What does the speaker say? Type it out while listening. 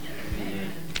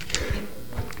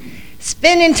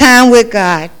Spending time with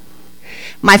God.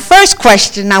 My first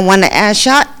question I want to ask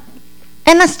y'all,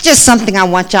 and that's just something I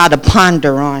want y'all to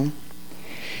ponder on.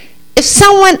 If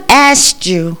someone asked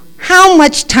you how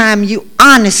much time you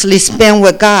honestly spend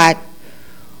with God,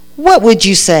 what would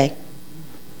you say?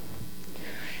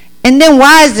 And then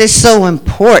why is this so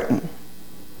important?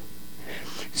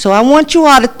 So I want you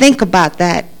all to think about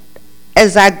that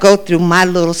as I go through my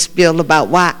little spiel about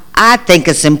why I think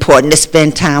it's important to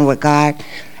spend time with God.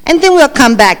 And then we'll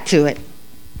come back to it.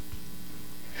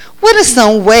 What are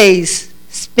some ways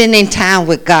spending time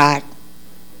with God?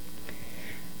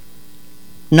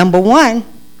 Number one,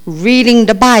 reading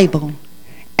the Bible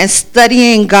and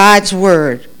studying God's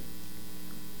Word.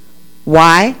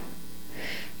 Why?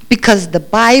 Because the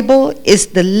Bible is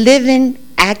the living,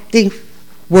 active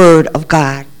Word of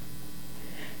God.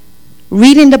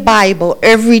 Reading the Bible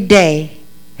every day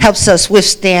helps us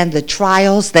withstand the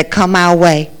trials that come our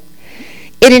way.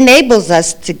 It enables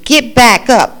us to get back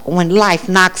up when life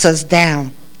knocks us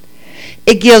down.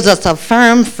 It gives us a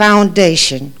firm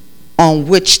foundation on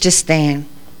which to stand.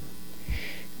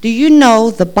 Do you know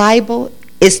the Bible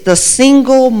is the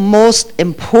single most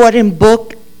important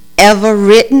book ever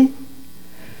written?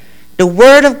 The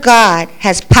Word of God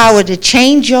has power to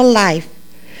change your life,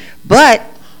 but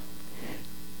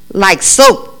like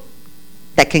soap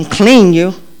that can clean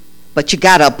you, but you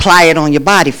got to apply it on your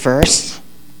body first.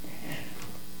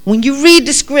 When you read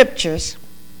the scriptures,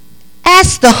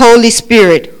 ask the Holy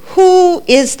Spirit, who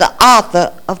is the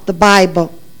author of the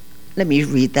Bible? Let me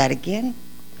read that again.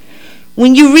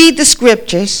 When you read the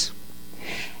scriptures,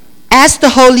 ask the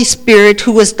Holy Spirit,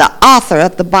 who is the author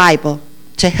of the Bible,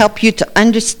 to help you to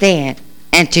understand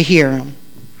and to hear him.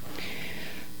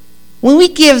 When we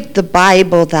give the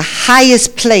Bible the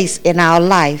highest place in our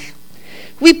life,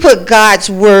 we put God's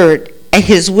word and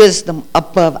his wisdom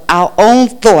above our own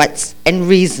thoughts and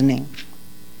reasoning.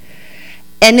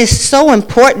 And it's so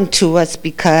important to us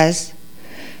because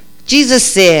Jesus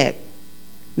said,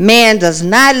 man does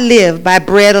not live by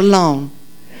bread alone,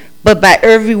 but by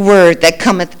every word that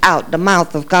cometh out the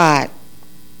mouth of God.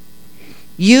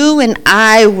 You and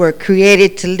I were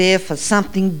created to live for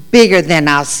something bigger than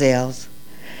ourselves.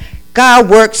 God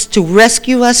works to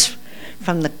rescue us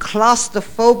from the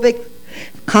claustrophobic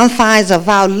confines of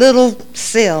our little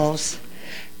selves,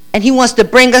 and he wants to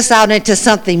bring us out into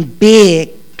something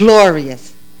big,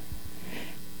 glorious.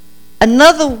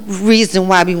 Another reason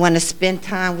why we want to spend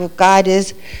time with God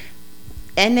is,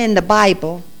 and in the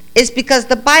Bible, is because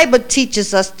the Bible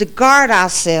teaches us to guard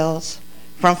ourselves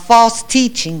from false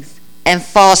teachings and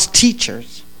false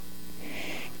teachers.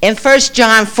 In 1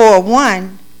 John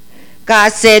 4:1,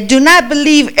 God said, do not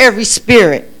believe every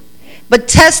spirit, but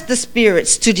test the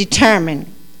spirits to determine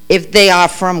if they are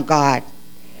from God,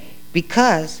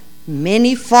 because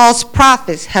many false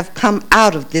prophets have come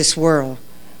out of this world.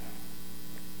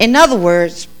 In other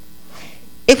words,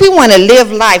 if we want to live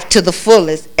life to the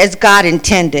fullest as God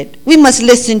intended, we must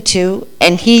listen to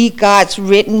and heed God's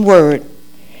written word,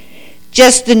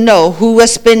 just to know who we're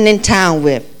spending time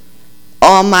with,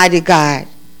 Almighty God.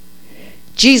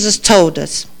 Jesus told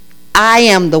us, I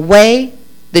am the way,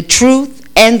 the truth,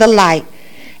 and the light,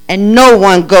 and no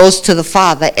one goes to the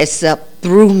Father except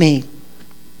through me.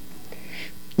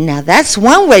 Now that's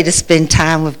one way to spend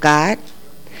time with God.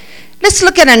 Let's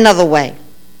look at another way.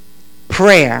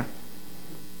 Prayer.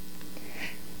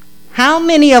 How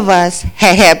many of us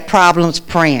have had problems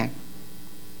praying?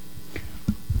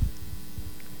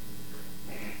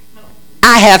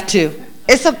 I have too.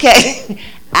 It's okay.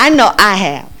 I know I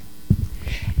have.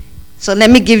 So let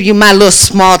me give you my little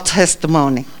small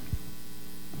testimony.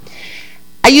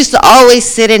 I used to always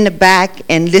sit in the back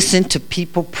and listen to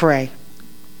people pray.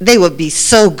 They would be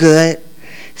so good,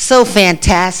 so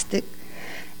fantastic.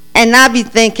 And I'd be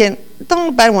thinking,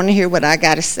 don't nobody want to hear what I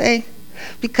got to say?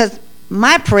 Because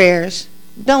my prayers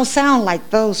don't sound like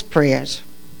those prayers.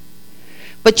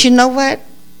 But you know what?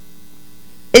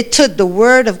 It took the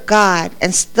Word of God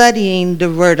and studying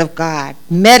the Word of God,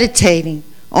 meditating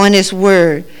on his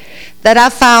Word, that I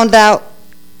found out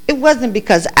it wasn't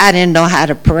because I didn't know how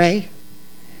to pray.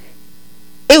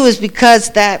 It was because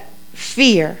that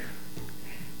fear,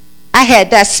 I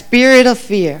had that spirit of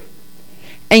fear.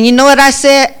 And you know what I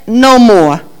said? No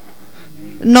more.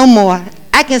 No more.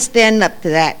 I can stand up to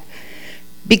that.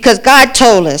 Because God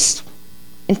told us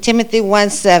in Timothy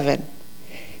 1:7,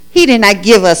 he did not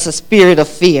give us a spirit of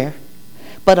fear,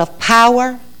 but of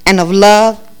power and of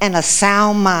love and a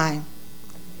sound mind.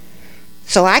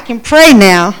 So I can pray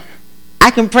now. I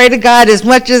can pray to God as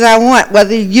much as I want,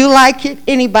 whether you like it,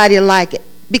 anybody like it.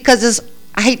 Because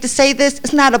I hate to say this,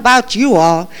 it's not about you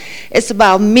all. It's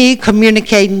about me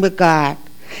communicating with God.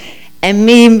 and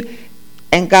me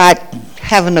and God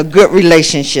having a good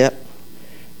relationship.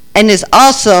 And it's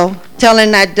also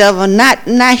telling that devil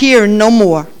not here no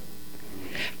more,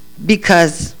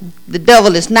 because the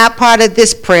devil is not part of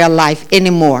this prayer life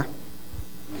anymore.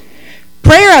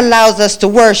 Prayer allows us to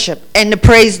worship and to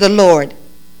praise the Lord.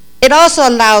 It also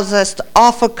allows us to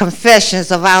offer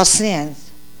confessions of our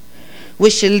sins,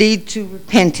 which should lead to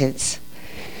repentance.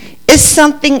 It's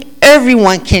something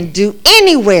everyone can do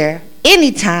anywhere,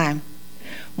 anytime.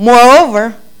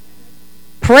 Moreover,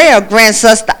 prayer grants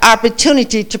us the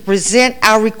opportunity to present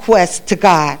our requests to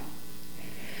God.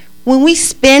 When we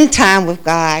spend time with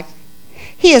God,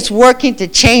 He is working to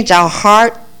change our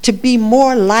heart to be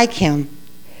more like Him.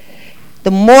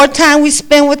 The more time we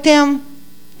spend with Him,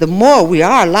 the more we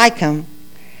are like Him.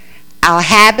 Our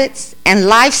habits and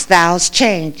lifestyles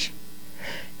change,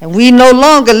 and we no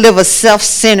longer live a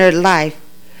self-centered life,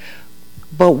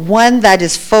 but one that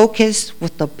is focused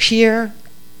with a pure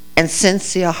and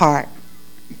sincere heart.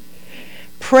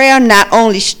 Prayer not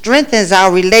only strengthens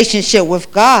our relationship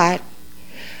with God,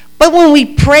 but when we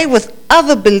pray with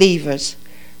other believers,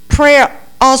 prayer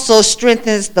also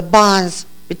strengthens the bonds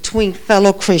between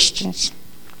fellow Christians.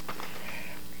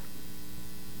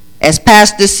 As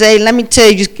pastors say, let me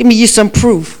tell you, give me you some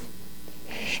proof.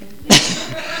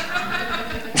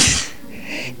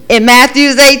 In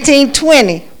Matthew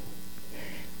 18:20,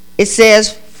 it says,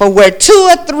 "For where 2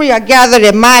 or 3 are gathered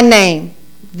in my name,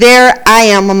 there I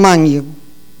am among you."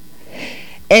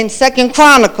 In 2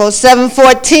 Chronicles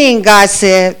 7:14, God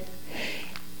said,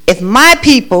 "If my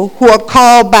people who are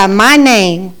called by my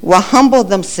name will humble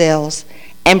themselves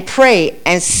and pray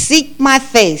and seek my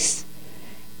face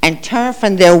and turn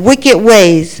from their wicked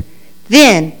ways,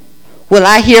 then will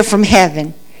I hear from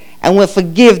heaven and will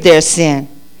forgive their sin."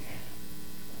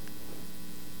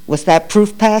 Was that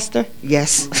proof, Pastor?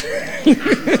 Yes.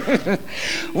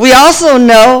 We also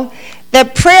know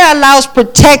that prayer allows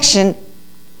protection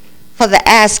for the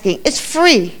asking. It's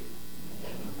free.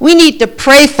 We need to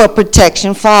pray for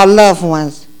protection for our loved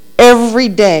ones every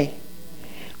day.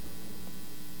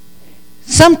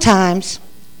 Sometimes,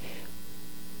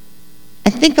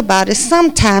 and think about it,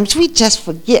 sometimes we just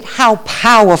forget how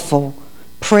powerful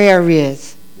prayer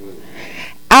is.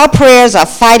 Our prayers are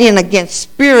fighting against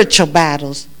spiritual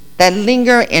battles that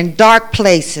linger in dark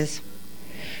places.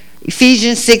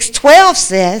 Ephesians 6:12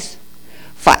 says,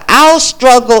 "For our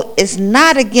struggle is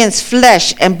not against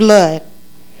flesh and blood,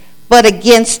 but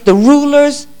against the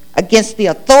rulers, against the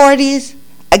authorities,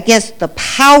 against the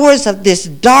powers of this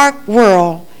dark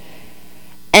world,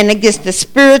 and against the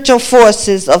spiritual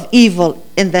forces of evil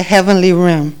in the heavenly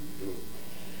realm."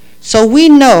 So we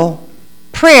know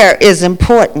prayer is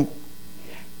important.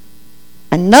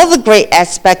 Another great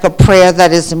aspect of prayer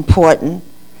that is important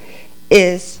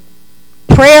is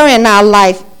prayer in our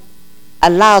life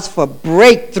allows for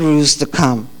breakthroughs to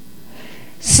come.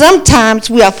 Sometimes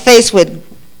we are faced with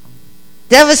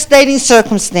devastating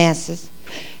circumstances,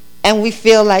 and we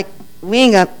feel like we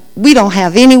don't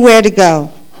have anywhere to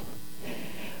go.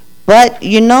 But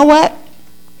you know what?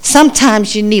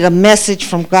 Sometimes you need a message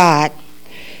from God,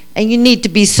 and you need to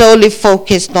be solely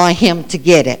focused on Him to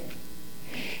get it.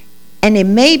 And it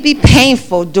may be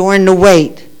painful during the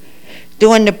wait,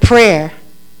 during the prayer,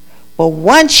 but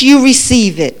once you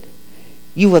receive it,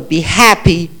 you will be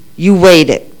happy you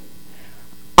waited.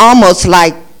 Almost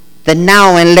like the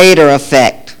now and later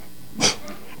effect.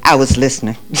 I was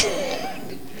listening.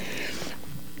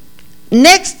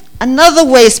 Next, another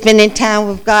way of spending time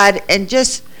with God and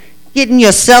just getting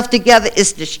yourself together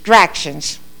is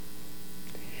distractions.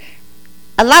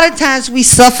 A lot of times we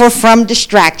suffer from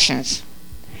distractions.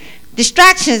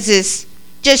 Distractions is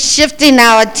just shifting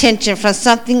our attention from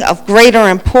something of greater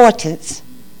importance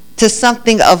to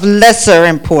something of lesser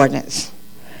importance.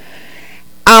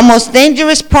 Our most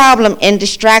dangerous problem in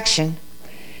distraction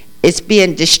is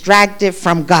being distracted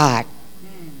from God.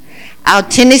 Our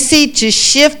tendency to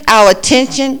shift our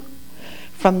attention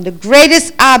from the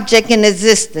greatest object in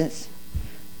existence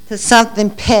to something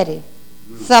petty,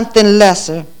 something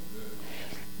lesser.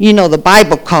 You know, the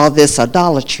Bible called this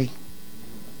idolatry.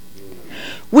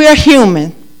 We're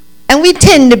human, and we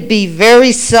tend to be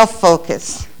very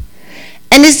self-focused.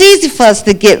 And it's easy for us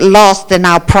to get lost in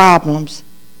our problems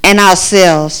and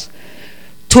ourselves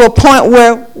to a point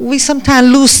where we sometimes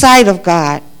lose sight of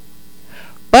God.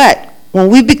 But when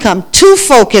we become too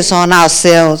focused on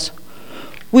ourselves,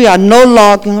 we are no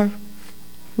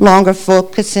longer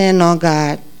focusing on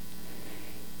God.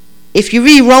 If you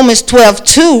read Romans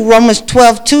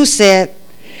 12:2 said,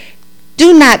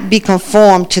 "Do not be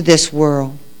conformed to this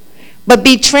world, but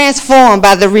be transformed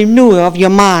by the renewal of your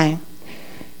mind."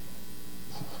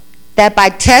 that by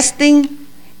testing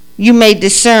you may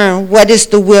discern what is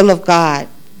the will of God,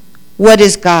 what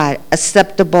is God,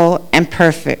 acceptable and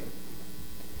perfect.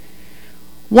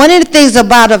 One of the things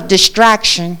about a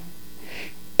distraction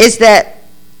is that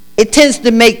it tends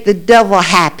to make the devil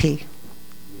happy.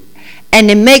 And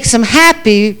it makes him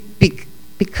happy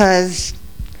because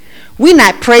we're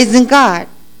not praising God.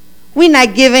 We're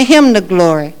not giving him the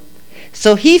glory.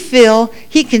 So he feel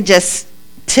he can just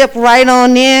tip right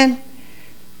on in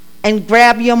and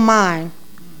grab your mind.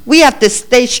 We have to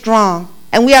stay strong,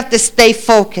 and we have to stay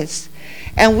focused.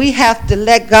 And we have to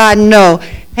let God know,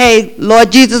 hey,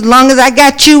 Lord Jesus, as long as I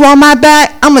got you on my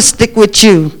back, I'm going to stick with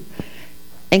you.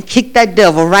 And kick that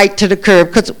devil right to the curb,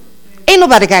 because ain't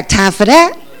nobody got time for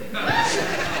that.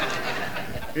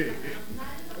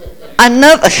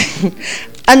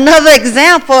 Another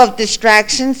example of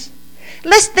distractions,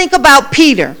 let's think about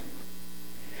Peter.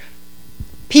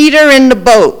 Peter in the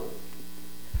boat.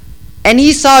 And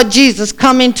he saw Jesus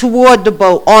coming toward the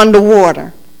boat on the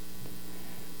water.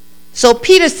 So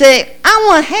Peter said,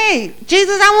 hey,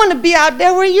 Jesus, I want to be out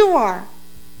there where you are.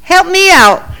 Help me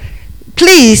out,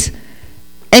 please.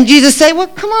 And Jesus said, well,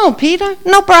 come on, Peter,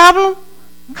 no problem.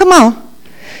 Come on.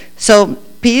 So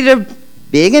Peter,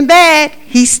 big and bad,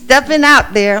 he's stepping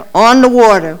out there on the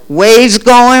water. Waves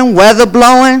going, weather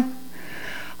blowing.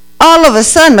 All of a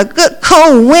sudden, a good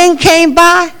cold wind came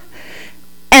by,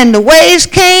 and the waves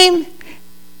came,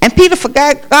 and Peter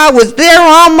forgot God was there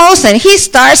almost, and he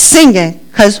started singing.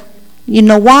 Because you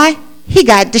know why? He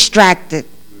got distracted.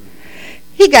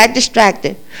 He got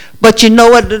distracted. But you know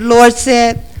what the Lord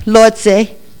said? Lord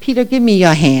said, Peter, give me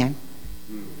your hand.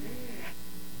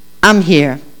 I'm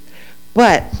here.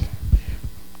 But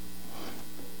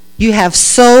you have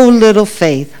so little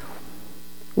faith.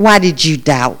 Why did you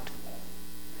doubt?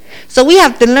 So we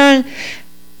have to learn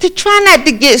to try not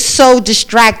to get so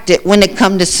distracted when it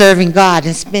comes to serving God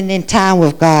and spending time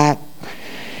with God.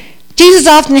 Jesus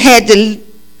often had to,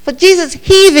 for Jesus,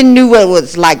 he even knew what it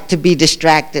was like to be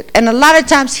distracted. And a lot of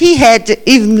times he had to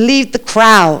even leave the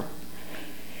crowd.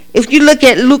 If you look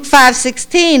at Luke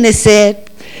 5:16, it said,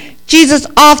 Jesus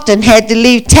often had to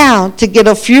leave town to get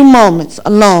a few moments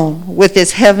alone with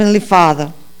his heavenly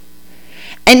Father.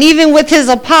 And even with his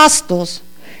apostles,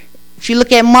 if you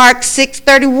look at Mark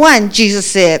 6:31, Jesus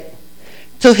said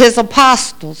to his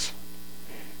apostles,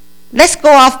 let's go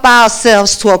off by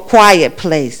ourselves to a quiet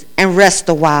place and rest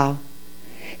a while.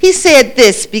 He said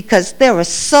this because there were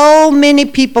so many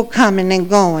people coming and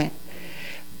going,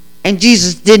 and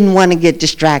Jesus didn't want to get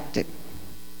distracted.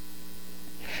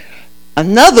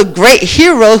 Another great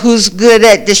hero who's good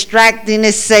at distracting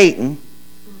is Satan.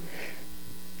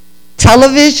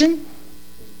 Television,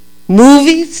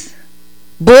 movies,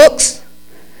 books,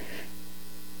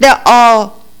 they're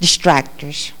all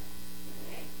distractors.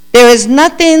 There is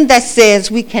nothing that says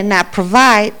we cannot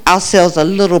provide ourselves a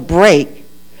little break.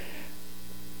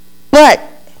 But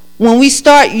when we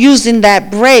start using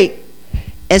that break,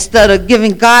 instead of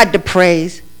giving God the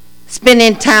praise,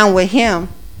 spending time with him,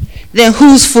 then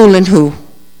who's fooling who?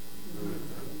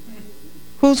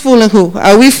 Who's fooling who?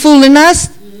 Are we fooling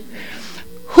us?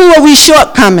 Who are we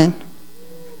shortcoming?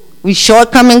 We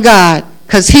shortcoming God,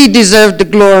 because he deserved the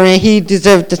glory and he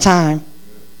deserved the time.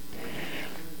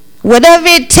 Whatever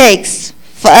it takes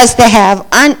for us to have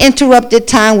uninterrupted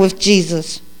time with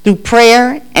Jesus through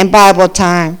prayer and Bible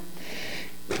time,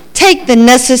 take the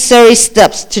necessary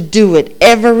steps to do it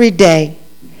every day.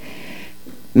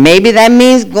 Maybe that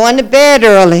means going to bed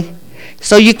early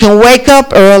so you can wake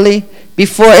up early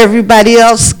before everybody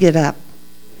else get up.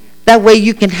 That way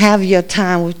you can have your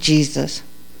time with Jesus.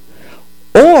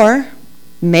 Or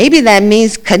maybe that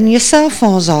means cutting your cell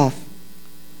phones off,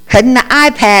 cutting the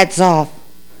iPads off,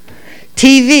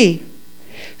 TV,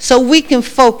 so we can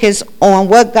focus on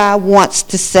what God wants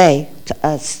to say to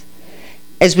us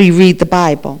as we read the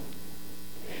Bible.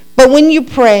 But when you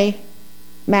pray,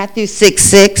 Matthew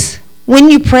 6:6, when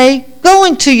you pray, go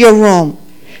into your room,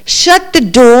 shut the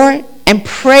door, and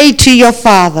pray to your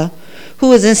Father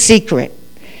who is in secret.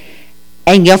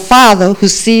 And your Father who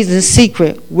sees in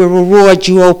secret will reward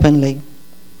you openly.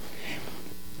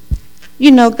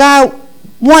 You know, God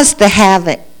wants to have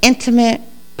an intimate,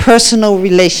 personal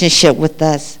relationship with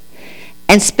us.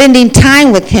 And spending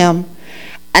time with him,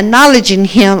 acknowledging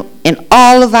him in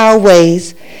all of our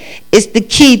ways, is the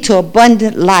key to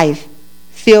abundant life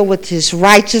filled with his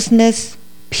righteousness,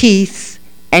 peace,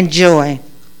 and joy.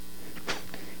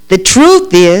 The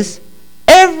truth is,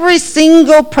 every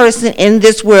single person in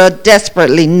this world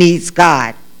desperately needs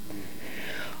God.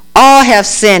 All have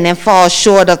sinned and fall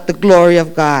short of the glory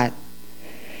of God.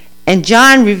 And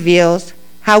John reveals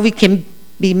how we can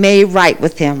be made right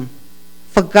with him.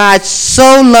 For God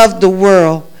so loved the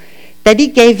world that he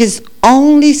gave his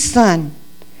only Son,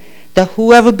 that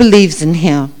whoever believes in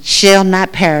him shall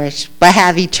not perish, but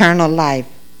have eternal life.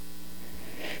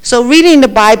 So reading the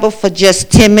Bible for just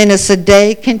 10 minutes a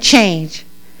day can change.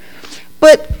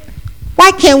 But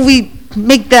why can't we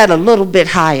make that a little bit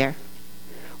higher?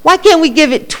 Why can't we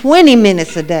give it 20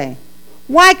 minutes a day?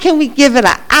 Why can't we give it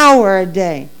an hour a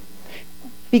day?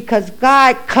 Because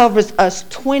God covers us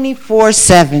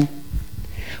 24/7.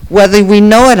 Whether we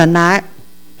know it or not,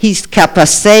 he's kept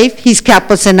us safe. He's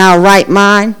kept us in our right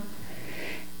mind.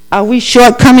 Are we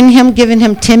shortcoming him, giving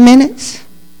him 10 minutes?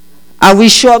 Are we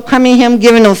shortcoming him,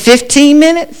 giving him 15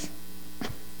 minutes?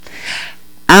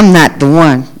 I'm not the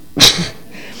one.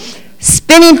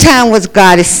 Spending time with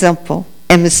God is simple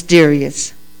and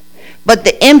mysterious, but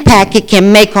the impact it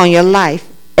can make on your life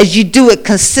as you do it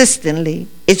consistently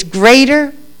is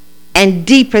greater and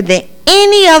deeper than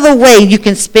any other way you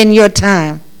can spend your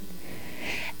time.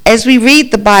 As we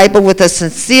read the Bible with a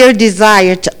sincere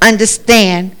desire to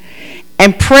understand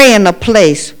and pray in a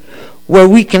place where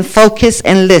we can focus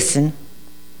and listen,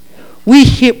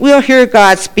 we'll hear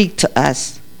God speak to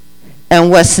us and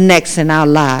what's next in our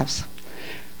lives.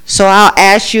 So I'll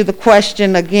ask you the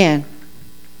question again.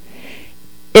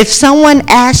 If someone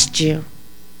asked you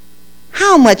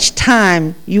how much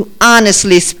time you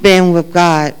honestly spend with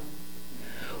God,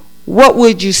 what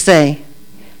would you say?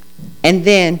 And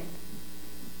then,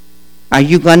 are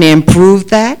you going to improve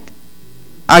that?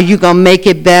 Are you going to make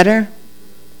it better?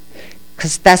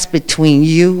 Because that's between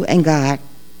you and God.